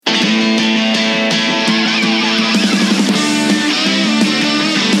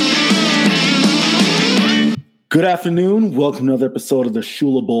Good afternoon. Welcome to another episode of the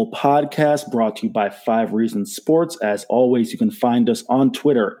Shula Bowl podcast brought to you by 5 Reasons Sports. As always, you can find us on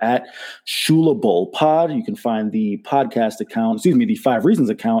Twitter at Shula Bowl Pod. You can find the podcast account, the 5 Reasons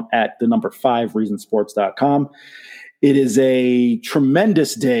account at the number 5reasonsports.com. It is a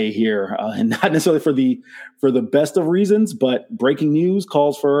tremendous day here, and not necessarily for the best of reasons, but breaking news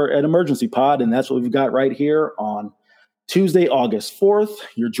calls for an emergency pod, and that's what we've got right here on Tuesday, August 4th.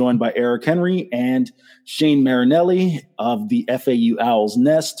 You're joined by Eric Henry and Shane Marinelli of the FAU Owl's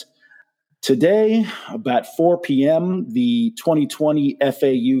Nest. Today, about 4 p.m., the 2020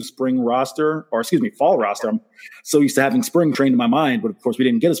 FAU fall roster. I'm so used to having spring trained in my mind, but of course we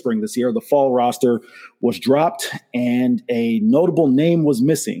didn't get a spring this year. The fall roster was dropped and a notable name was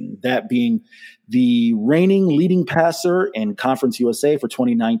missing, that being the reigning leading passer in Conference USA for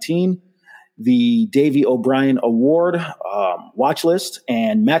 2019, the Davey O'Brien Award watch list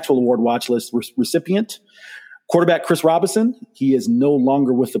and Maxwell Award watch list recipient, quarterback Chris Robison. He is no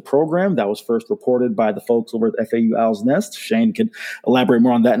longer with the program. That was first reported by the folks over at FAU Owl's Nest. Shane can elaborate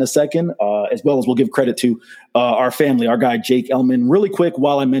more on that in a second, as well as we'll give credit to our family, our guy Jake Elman. Really quick,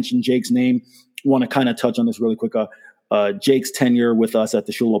 while I mention Jake's name, want to kind of touch on this really quick. Jake's tenure with us at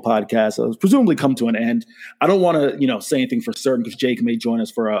the Shula podcast has presumably come to an end. I don't want to, say anything for certain because Jake may join us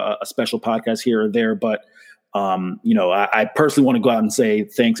for a special podcast here or there. But, I personally want to go out and say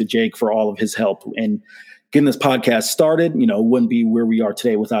thanks to Jake for all of his help in getting this podcast started. Wouldn't be where we are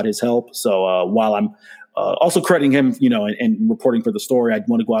today without his help. So while I'm also crediting him, and reporting for the story, I'd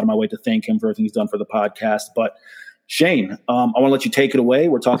want to go out of my way to thank him for everything he's done for the podcast. But Shane, I want to let you take it away.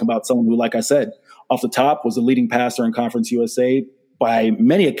 We're talking about someone who, like I said, off the top, was the leading passer in Conference USA. By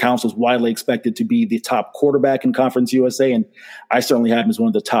many accounts, was widely expected to be the top quarterback in Conference USA, and I certainly have him as one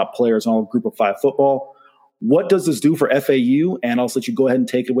of the top players in all of Group of 5 football. What does this do for FAU? And I'll let you go ahead and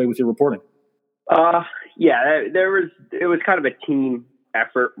take it away with your reporting. It was kind of a team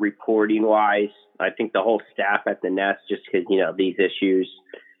effort reporting-wise. I think the whole staff at the Nest, just because, these issues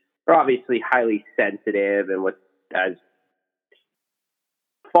are obviously highly sensitive, and as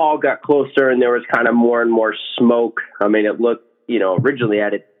fall got closer and there was kind of more and more smoke. I mean, it looked, originally I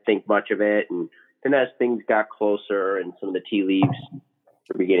didn't think much of it. And as things got closer and some of the tea leaves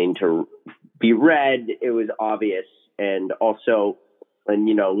were beginning to be read, it was obvious. And also,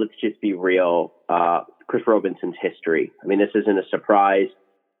 let's just be real, Chris Robinson's history. I mean, this isn't a surprise.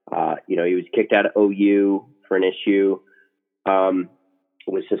 He was kicked out of OU for an issue.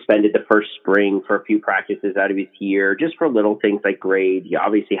 Was suspended the first spring for a few practices out of his year, just for little things like grade. He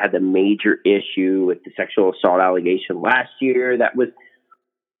obviously had the major issue with the sexual assault allegation last year. That was,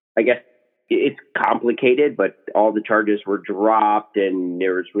 I guess, it's complicated, but all the charges were dropped and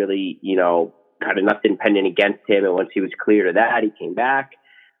there was really, kind of nothing pending against him. And once he was cleared of that, he came back.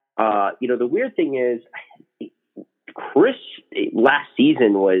 The weird thing is, Chris last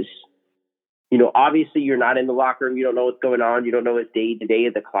season was, obviously you're not in the locker room. You don't know what's going on. You don't know his day-to-day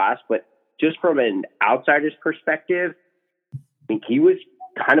of the class. But just from an outsider's perspective, I think he was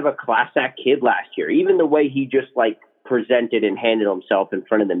kind of a class act kid last year. Even the way he just presented and handled himself in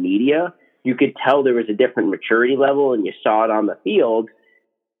front of the media, you could tell there was a different maturity level, and you saw it on the field.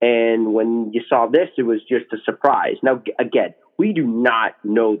 And when you saw this, it was just a surprise. Now, again, we do not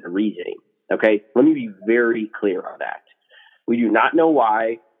know the reasoning. Okay, let me be very clear on that. We do not know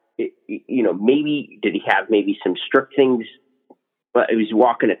why. Maybe did he have some strict things? But he was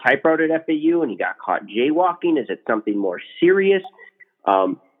walking a typewriter at FAU and he got caught jaywalking. Is it something more serious?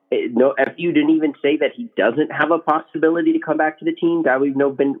 No, FAU didn't even say that he doesn't have a possibility to come back to the team. That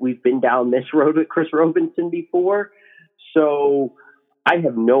we've been down this road with Chris Robinson before, so I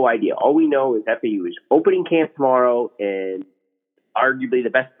have no idea. All we know is FAU is opening camp tomorrow, and arguably the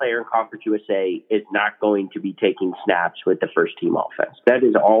best player in Conference USA is not going to be taking snaps with the first team offense. That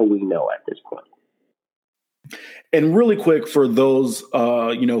is all we know at this point. And really quick for those,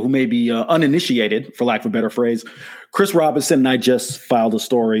 who may be uninitiated, for lack of a better phrase, Chris Robison and I just filed a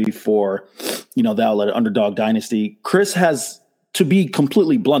story for, the outlet Underdog Dynasty. Chris has, to be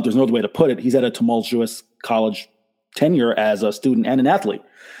completely blunt, there's no other way to put it, he's had a tumultuous college tenure as a student and an athlete.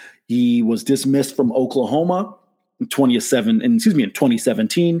 He was dismissed from Oklahoma in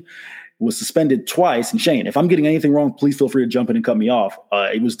 2017, was suspended twice. And Shane, if I'm getting anything wrong, please feel free to jump in and cut me off.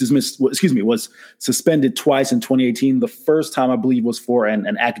 Was suspended twice in 2018. The first time, I believe, was for an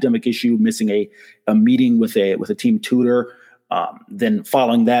academic issue, missing a meeting with a team tutor. Then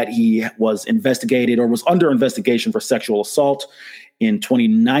following that, he was investigated or was under investigation for sexual assault. In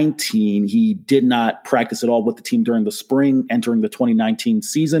 2019, he did not practice at all with the team during the spring, entering the 2019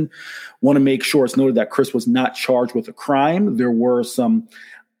 season. Want to make sure it's noted that Chris was not charged with a crime. There were some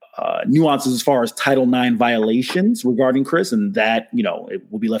nuances as far as Title IX violations regarding Chris, and that, it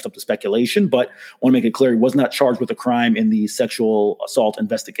will be left up to speculation. But I want to make it clear he was not charged with a crime in the sexual assault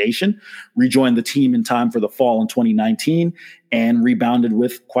investigation. Rejoined the team in time for the fall in 2019 and rebounded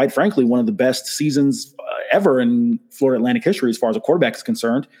with, quite frankly, one of the best seasons ever in Florida Atlantic history as far as a quarterback is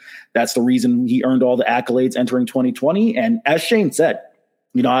concerned. That's the reason he earned all the accolades entering 2020. And as Shane said,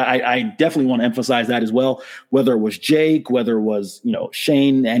 I definitely want to emphasize that as well, whether it was Jake, whether it was,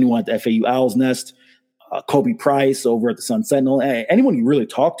 Shane, anyone at the FAU Owl's Nest, Kobe Price over at the Sun Sentinel, anyone you really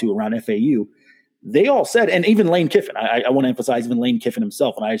talked to around FAU, they all said, and even Lane Kiffin, I want to emphasize even Lane Kiffin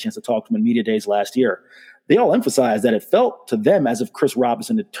himself, when I had a chance to talk to him in media days last year, they all emphasized that it felt to them as if Chris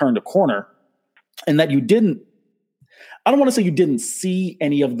Robison had turned a corner, and that I don't want to say you didn't see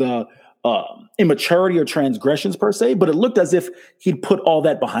any of the immaturity or transgressions per se, but it looked as if he'd put all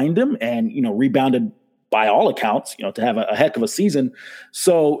that behind him and, rebounded by all accounts, to have a heck of a season.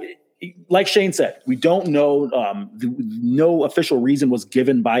 So like Shane said, we don't know, no official reason was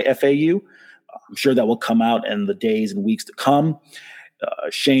given by FAU. I'm sure that will come out in the days and weeks to come.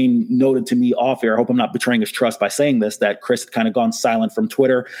 Shane noted to me off air, I hope I'm not betraying his trust by saying this, that Chris had kind of gone silent from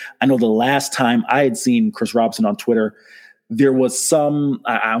Twitter. I know the last time I had seen Chris Robison on Twitter, there was some,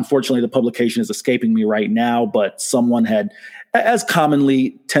 unfortunately, the publication is escaping me right now, but someone had, as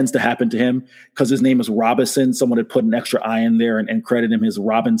commonly tends to happen to him, because his name is Robison, someone had put an extra I in there and credited him as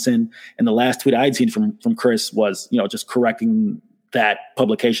Robinson. And the last tweet I'd seen from Chris was, just correcting that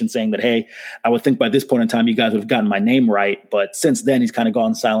publication, saying that, hey, I would think by this point in time, you guys would have gotten my name right. But since then, he's kind of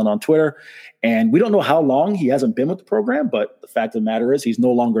gone silent on Twitter. And we don't know how long he hasn't been with the program, but the fact of the matter is he's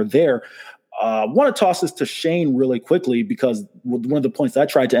no longer there. I want to toss this to Shane really quickly, because one of the points I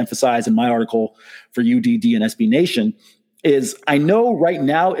tried to emphasize in my article for UDD and SB Nation is, I know right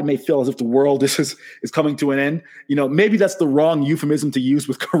now it may feel as if the world is coming to an end. Maybe that's the wrong euphemism to use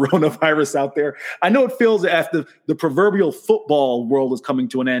with coronavirus out there. I know it feels as if the proverbial football world is coming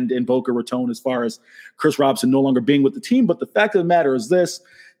to an end in Boca Raton as far as Chris Robison no longer being with the team. But the fact of the matter is this: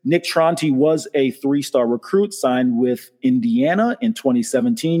 Nick Tronti was a 3-star recruit signed with Indiana in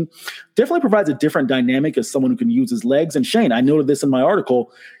 2017. Definitely provides a different dynamic as someone who can use his legs. And Shane, I noted this in my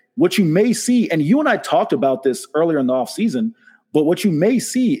article, what you may see, and you and I talked about this earlier in the offseason, but what you may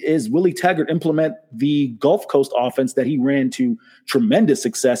see is Willie Taggart implement the Gulf Coast offense that he ran to tremendous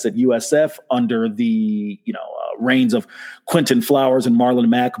success at USF under the reigns of Quentin Flowers and Marlon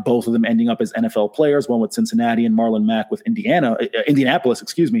Mack, both of them ending up as NFL players, one with Cincinnati and Marlon Mack with Indianapolis.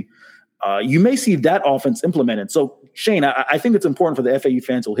 You may see that offense implemented. So, Shane, I think it's important for the FAU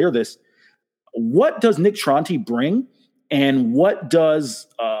fans who'll hear this. What does Nick Tronti bring, and what does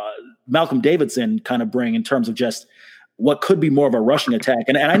Malcolm Davidson kind of bring in terms of just what could be more of a rushing attack?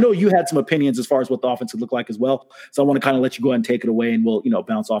 And I know you had some opinions as far as what the offense would look like as well. So I want to kind of let you go ahead and take it away, and we'll,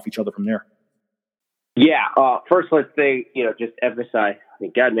 bounce off each other from there. Yeah. First, let's say, just emphasize,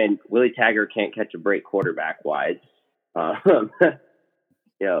 God, man, Willie Taggart can't catch a break quarterback wise. Kind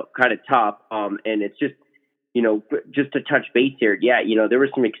of tough. And it's just, just to touch base here. Yeah. There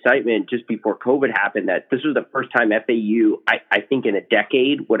was some excitement just before COVID happened that this was the first time FAU, I think in a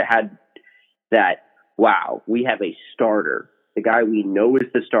decade, would have had that. Wow, we have a starter, the guy we know is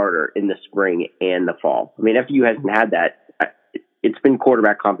the starter in the spring and the fall. FAU hasn't had that. It's been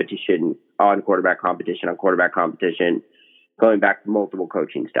quarterback competition on quarterback competition on quarterback competition, going back to multiple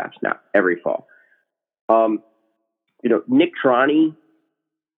coaching staffs now every fall. Nick Tronti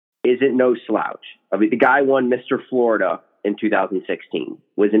isn't no slouch. The guy won Mr. Florida in 2016,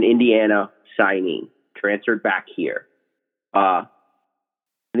 was an Indiana signee, transferred back here. I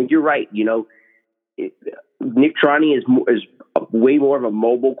think you're right. Nick Tronti is way more of a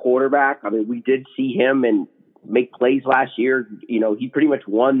mobile quarterback. We did see him and make plays last year. He pretty much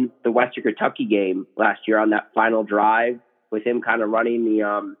won the Western Kentucky game last year on that final drive with him kind of running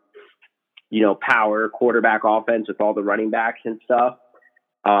the, power quarterback offense with all the running backs and stuff,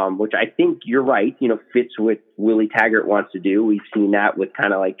 which I think you're right, fits what Willie Taggart wants to do. We've seen that with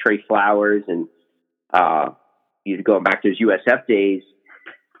kind of like Trey Flowers and going back to his USF days.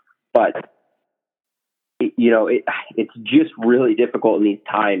 But it's just really difficult in these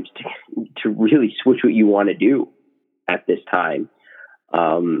times to really switch what you want to do at this time.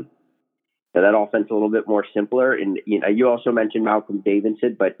 That offense a little bit more simpler. And, you also mentioned Malcolm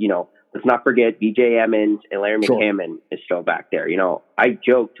Davidson, but, let's not forget BJ Emmons and Larry McCammon is still back there. I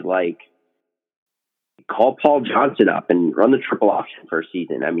joked, call Paul Johnson up and run the triple option for a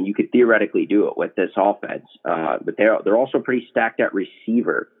season. You could theoretically do it with this offense, but they're also pretty stacked at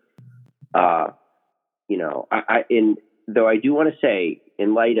receiver. Though I do want to say,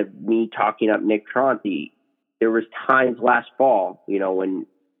 in light of me talking up Nick Tronti, there was times last fall, when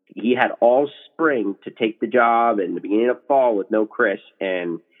he had all spring to take the job and the beginning of fall with no Chris,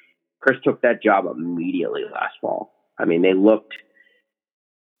 and Chris took that job immediately last fall. I mean, they looked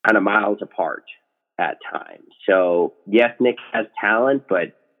kind of miles apart at times. So yes, Nick has talent,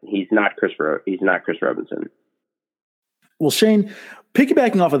 but he's not Chris Robison. Well, Shane,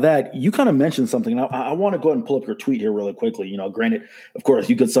 piggybacking off of that, you kind of mentioned something. And I want to go ahead and pull up your tweet here really quickly. Granted, of course,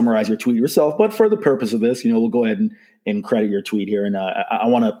 you could summarize your tweet yourself, but for the purpose of this, we'll go ahead and credit your tweet here. And I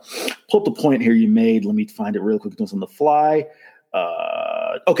want to pull up the point here you made. Let me find it real quick. Doing this on the fly.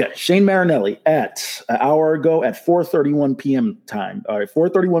 Okay, Shane Marinelli at an hour ago at 4:31 p.m. time. All right,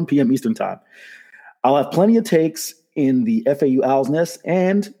 4:31 p.m. Eastern time. I'll have plenty of takes in the FAU Owl's Nest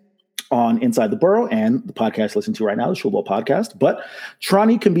and on Inside the Borough and the podcast listening to right now, the Shula Bowl podcast. But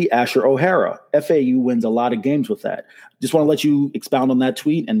Tronny can be Asher O'Hara. FAU wins a lot of games with that. Just want to let you expound on that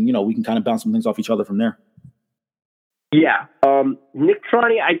tweet, and we can kind of bounce some things off each other from there. Yeah, Nick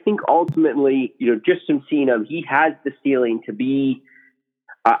Tronny, I think ultimately, just from seeing him, he has the ceiling to be.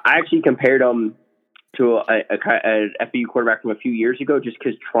 I actually compared him to an FAU quarterback from a few years ago, just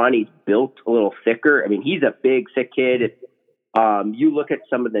because Tronny's built a little thicker. I mean, he's a big, thick kid. You look at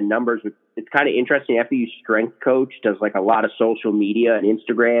some of the numbers. It's kind of interesting. FAU's strength coach does like a lot of social media and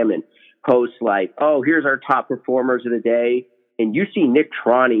Instagram and posts like, "Oh, here's our top performers of the day," and you see Nick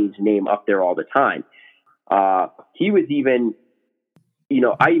Tronny's name up there all the time. He was even,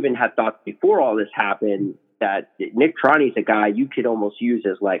 I even had thought before all this happened that Nick Tronny's a guy you could almost use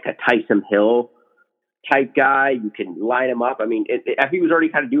as like a Tyson Hill type guy. You can line him up. I mean, FAU was already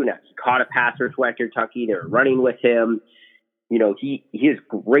kind of doing that. He caught a pass rush at Kentucky. They were running with him. He has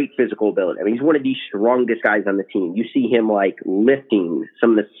great physical ability. I mean, he's one of the strongest guys on the team. You see him like lifting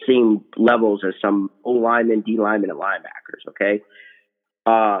some of the same levels as some O linemen, D linemen, and linebackers. Okay.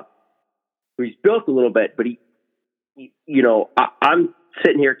 He's built a little bit, but I'm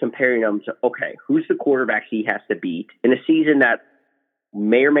sitting here comparing him to, okay, who's the quarterbacks he has to beat in a season that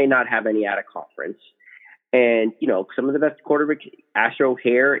may or may not have any out of conference. And, some of the best quarterbacks, Asher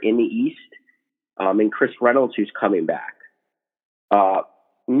O'Hare in the East, and Chris Reynolds, who's coming back.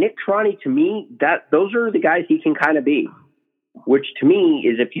 Nick Tronny, to me, those are the guys he can kind of be, which to me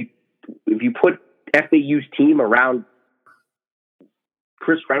is if you put FAU's team around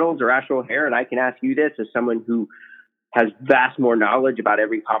Chris Reynolds or Asher O'Hare, and I can ask you this as someone who has vast more knowledge about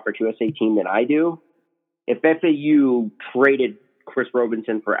every Conference USA team than I do. If FAU traded Chris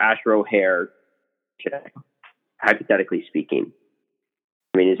Robison for Asher O'Hare today, hypothetically speaking,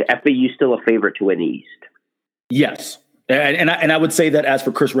 I mean, is FAU still a favorite to win the East? Yes. And I would say that as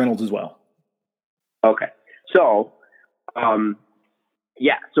for Chris Reynolds as well. Okay. So,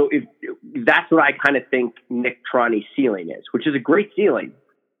 so if that's what I kind of think Nick Tronny's ceiling is, which is a great ceiling.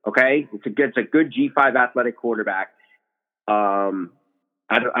 Okay. It's a good G5 athletic quarterback. I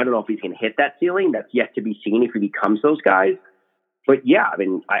don't know if he's going to hit that ceiling. That's yet to be seen if he becomes those guys. But yeah, I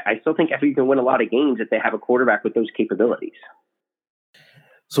mean, I still think FAU can win a lot of games if they have a quarterback with those capabilities.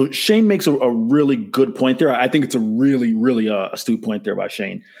 So Shane makes a really good point there. I think it's a really, really astute point there by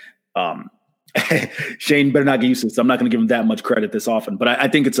Shane. Shane better not get used to this. I'm not going to give him that much credit this often, but I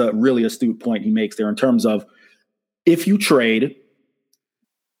think it's a really astute point he makes there in terms of if you trade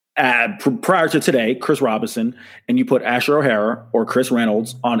prior to today, Chris Robison, and you put Asher O'Hara or Chris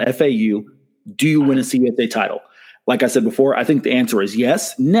Reynolds on FAU, do you win a CSA title? Like I said before, I think the answer is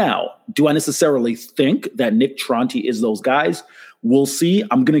yes. Now, do I necessarily think that Nick Tronny is those guys? We'll see.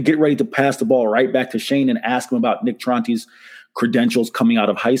 I'm going to get ready to pass the ball right back to Shane and ask him about Nick Tronty's credentials coming out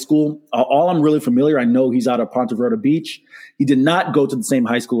of high school. All I'm really familiar, I know he's out of Ponte Vedra Beach. He did not go to the same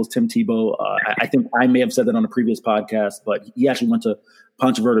high school as Tim Tebow. I think I may have said that on a previous podcast, but he actually went to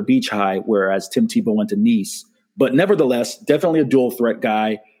Ponte Vedra Beach High, whereas Tim Tebow went to Nice. But nevertheless, definitely a dual threat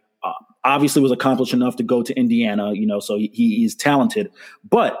guy. Obviously was accomplished enough to go to Indiana, so he is talented.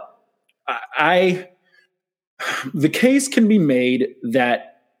 But the case can be made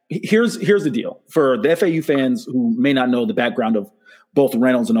that here's the deal. For the FAU fans who may not know the background of both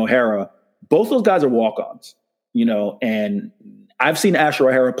Reynolds and O'Hara, both those guys are walk-ons, and I've seen Asher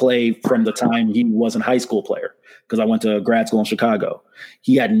O'Hara play from the time he was a high school player because I went to grad school in Chicago.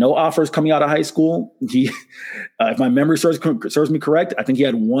 He had no offers coming out of high school. If my memory serves me correct, I think he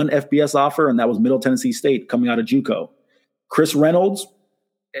had one FBS offer, and that was Middle Tennessee State coming out of JUCO. Chris Reynolds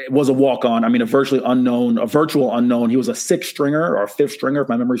was a walk-on. I mean, a virtual unknown. He was a sixth stringer or a fifth stringer, if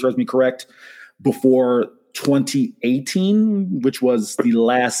my memory serves me correct, before 2018, which was the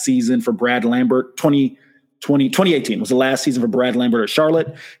last season for Brad Lambert. 2018 was the last season for Brad Lambert at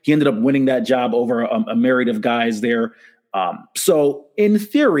Charlotte. He ended up winning that job over a myriad of guys there. So in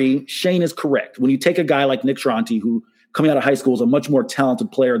theory, Shane is correct. When you take a guy like Nick Tronty, who coming out of high school is a much more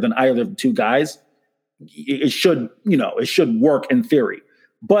talented player than either of the two guys, it should work in theory.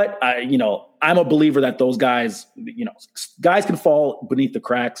 But I'm a believer that those guys, guys can fall beneath the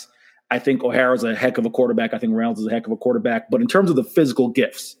cracks. I think O'Hara's a heck of a quarterback. I think Reynolds is a heck of a quarterback. But in terms of the physical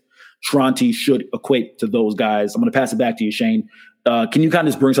gifts, Tronte should equate to those guys. I'm going to pass it back to you, Shane. Can you kind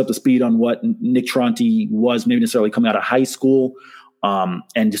of just bring us up to speed on what Nick Tronte was, maybe necessarily coming out of high school,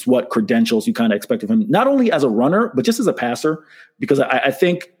 and just what credentials you kind of expect of him, not only as a runner, but just as a passer? Because I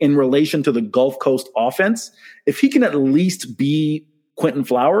think in relation to the Gulf Coast offense, if he can at least be Quentin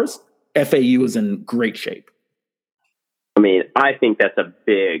Flowers, FAU is in great shape. I mean, I think that's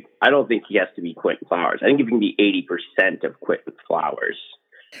I don't think he has to be Quentin Flowers. I think if he can be 80% of Quentin Flowers.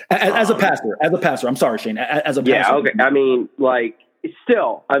 As a passer, I'm sorry, Shane. As a passer. Yeah, okay. I mean,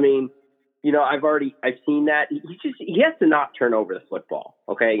 still, I've seen that. He has to not turn over the football,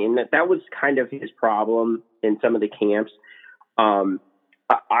 okay? And that was kind of his problem in some of the camps. I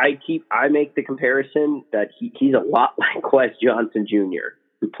make the comparison that he's a lot like Wes Johnson Jr.,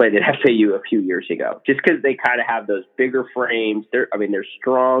 who played at FAU a few years ago, just because they kind of have those bigger frames. They're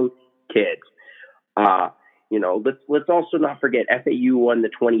strong kids. Let's also not forget FAU won the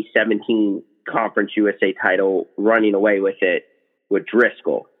 2017 Conference USA title, running away with it with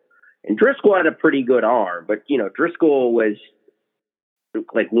Driscoll. And Driscoll had a pretty good arm, but Driscoll was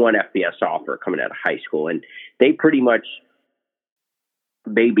like one FBS offer coming out of high school, and they pretty much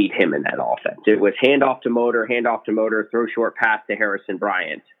babied him in that offense. It was hand off to motor, throw short pass to Harrison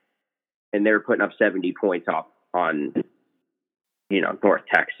Bryant, and they were putting up 70 points off on North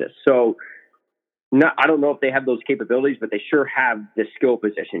Texas. So I don't know if they have those capabilities, but they sure have the skill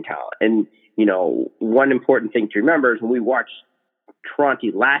position talent. And one important thing to remember is when we watched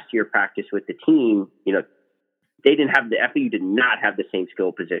Tronte last year practice with the team, FAU did not have the same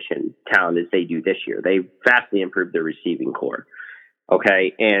skill position talent as they do this year. They vastly improved their receiving core.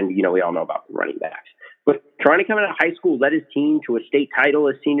 Okay. And, we all know about the running backs, but trying to come out of high school, led his team to a state title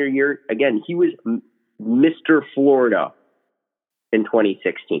his senior year. Again, he was Mr. Florida in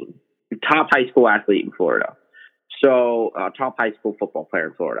 2016, top high school athlete in Florida. So, top high school football player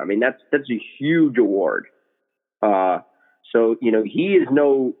in Florida. I mean, that's a huge award. So, he is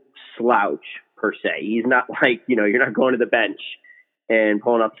no slouch per se. He's not like, you're not going to the bench and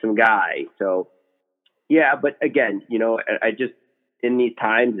pulling up some guy. So yeah, but again, I just, in these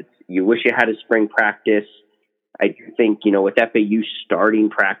times, you wish you had a spring practice. I think, with FAU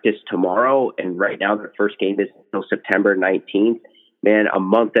starting practice tomorrow, and right now their first game is until September 19th, man, a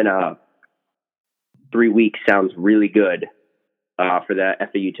month and 3 weeks sounds really good for the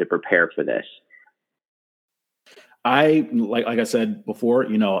FAU to prepare for this. Like I said before,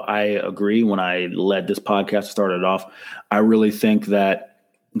 I agree. When I led this podcast, started off, I really think that,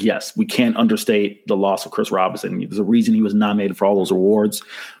 yes, we can't understate the loss of Chris Robison. There's a reason he was nominated for all those awards.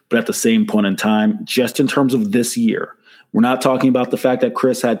 But at the same point in time, just in terms of this year, we're not talking about the fact that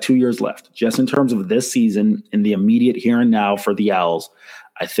Chris had 2 years left. Just in terms of this season, in the immediate here and now for the Owls,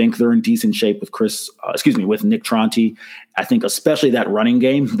 I think they're in decent shape with with Nick Tronte. I think especially that running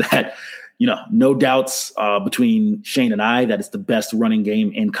game that, no doubts between Shane and I that it's the best running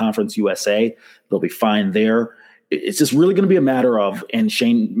game in Conference USA. They'll be fine there. It's just really going to be a matter of, and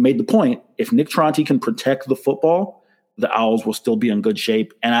Shane made the point, if Nick Tronte can protect the football, the Owls will still be in good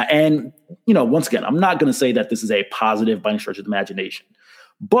shape. And once again, I'm not going to say that this is a positive by any stretch of the imagination.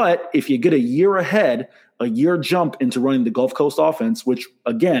 But if you get a year ahead, a year jump into running the Gulf Coast offense, which,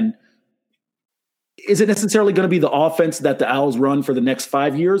 again, is it necessarily going to be the offense that the Owls run for the next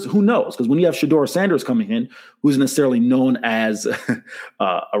 5 years? Who knows? Because when you have Shedeur Sanders coming in, who's necessarily known as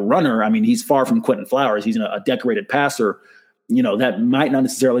a runner, I mean, he's far from Quentin Flowers. He's a decorated passer. That might not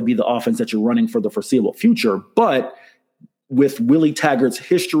necessarily be the offense that you're running for the foreseeable future. But with Willie Taggart's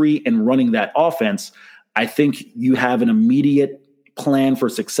history in running that offense, I think you have an immediate plan for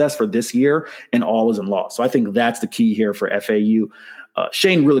success for this year, and all is in law. So I think that's the key here for FAU.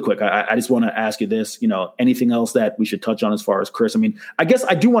 Shane, really quick, I just want to ask you this, anything else that we should touch on as far as Chris? I mean, I guess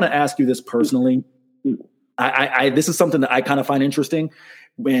I do want to ask you this personally. This is something that I kind of find interesting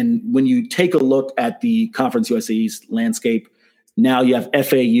when you take a look at the Conference USA's landscape. Now you have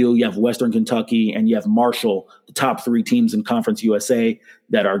FAU, you have Western Kentucky, and you have Marshall, the top three teams in Conference USA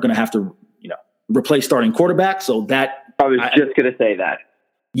that are going to have to, replace starting quarterback. So that I was just going to say that.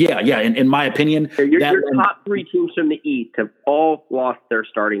 Yeah. In my opinion, your top three teams from the East have all lost their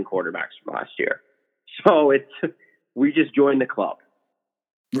starting quarterbacks from last year. So we just joined the club.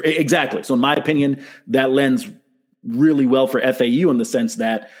 Exactly. So in my opinion, that lends really well for FAU in the sense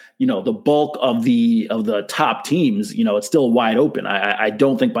that, the bulk of the top teams, it's still wide open. I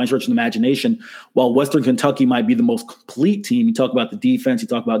don't think by any stretch of the imagination, while Western Kentucky might be the most complete team, you talk about the defense, you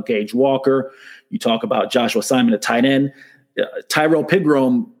talk about Gage Walker, you talk about Joshua Simon at tight end, Tyrell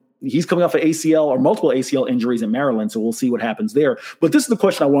Pigrome, he's coming off of ACL or multiple ACL injuries in Maryland, so we'll see what happens there. But this is the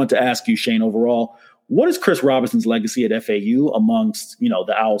question I wanted to ask you, Shane, overall. What is Chris Robison's legacy at FAU amongst,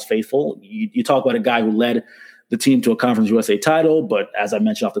 the Owls faithful? You talk about a guy who led the team to a Conference USA title, but as I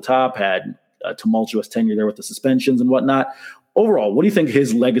mentioned off the top, had a tumultuous tenure there with the suspensions and whatnot. Overall, what do you think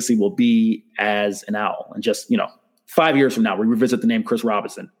his legacy will be as an Owl? And just, 5 years from now, we revisit the name Chris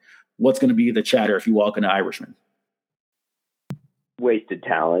Robison. What's going to be the chatter if you walk into Irishman? Wasted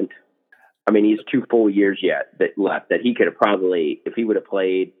talent. I mean, he's 2 full years left that he could have probably, if he would have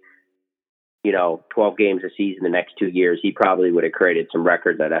played, 12 games a season the next 2 years, he probably would have created some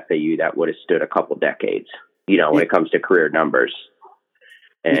records at FAU that would have stood a couple decades, when it comes to career numbers.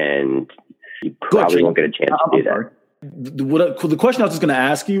 And he probably won't get a chance to do that. The question I was just going to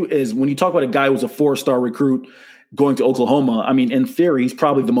ask you is, when you talk about a guy who's a 4-star recruit going to Oklahoma, I mean, in theory, he's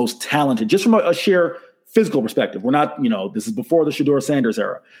probably the most talented, just from a sheer physical perspective. We're not, this is before the Shedeur Sanders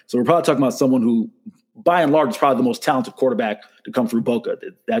era. So we're probably talking about someone who, by and large, is probably the most talented quarterback to come through Boca.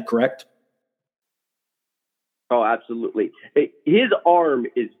 Is that correct? Oh, absolutely. His arm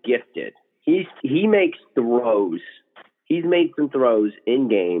is gifted. He makes throws. He's made some throws in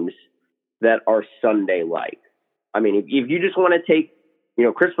games that are Sunday-like. I mean, if you just want to take,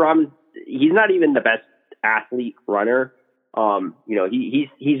 Chris Robinson, he's not even the best athlete runner.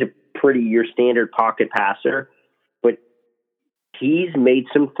 He's a pretty your standard pocket passer, but he's made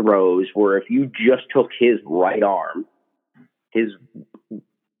some throws where if you just took his right arm, there's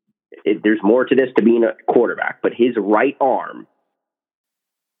more to this to being a quarterback, but his right arm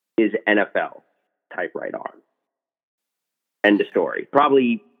is NFL type right arm. End of story.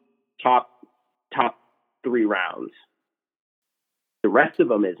 Probably top 3 rounds. The rest of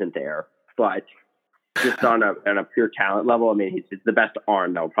them isn't there, but just on a pure talent level, I mean, it's the best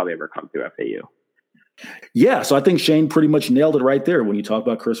arm that will probably ever come through FAU. Yeah, so I think Shane pretty much nailed it right there when you talk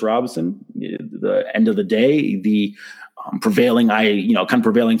about Chris Robison. The end of the day, the prevailing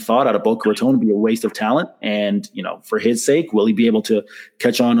thought out of Boca Raton would be a waste of talent. And, for his sake, will he be able to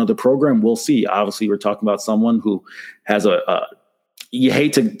catch on to the program? We'll see. Obviously, we're talking about someone who has you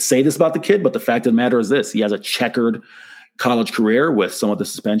hate to say this about the kid, but the fact of the matter is this: he has a checkered college career with some of the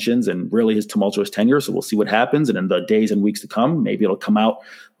suspensions and really his tumultuous tenure. So we'll see what happens. And in the days and weeks to come, maybe it'll come out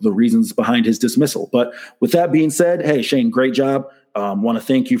the reasons behind his dismissal. But with that being said, hey, Shane, great job. Want to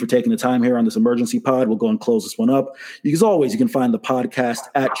thank you for taking the time here on this emergency pod. We'll go and close this one up. As always, you can find the podcast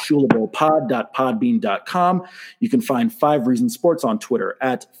at shulabowpod.podbean.com. You can find 5 Reasons Sports on Twitter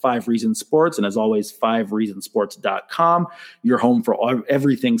at 5 Reasons Sports. And as always, 5reasonsports.com, your home for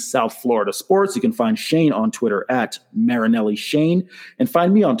everything South Florida sports. You can find Shane on Twitter at Marinelli Shane and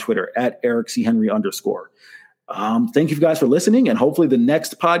find me on Twitter at Eric C. Henry _. Thank you guys for listening. And hopefully the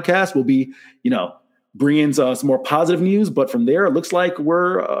next podcast will be, bringing some more positive news. But from there, it looks like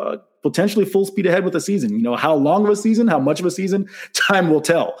we're potentially full speed ahead with the season. How long of a season, how much of a season, time will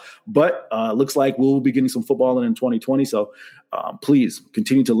tell. But it looks like we'll be getting some football in 2020. So please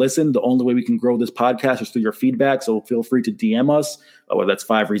continue to listen. The only way we can grow this podcast is through your feedback. So feel free to DM us, whether that's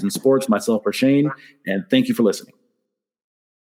 5 Reasons Sports, myself or Shane. And thank you for listening.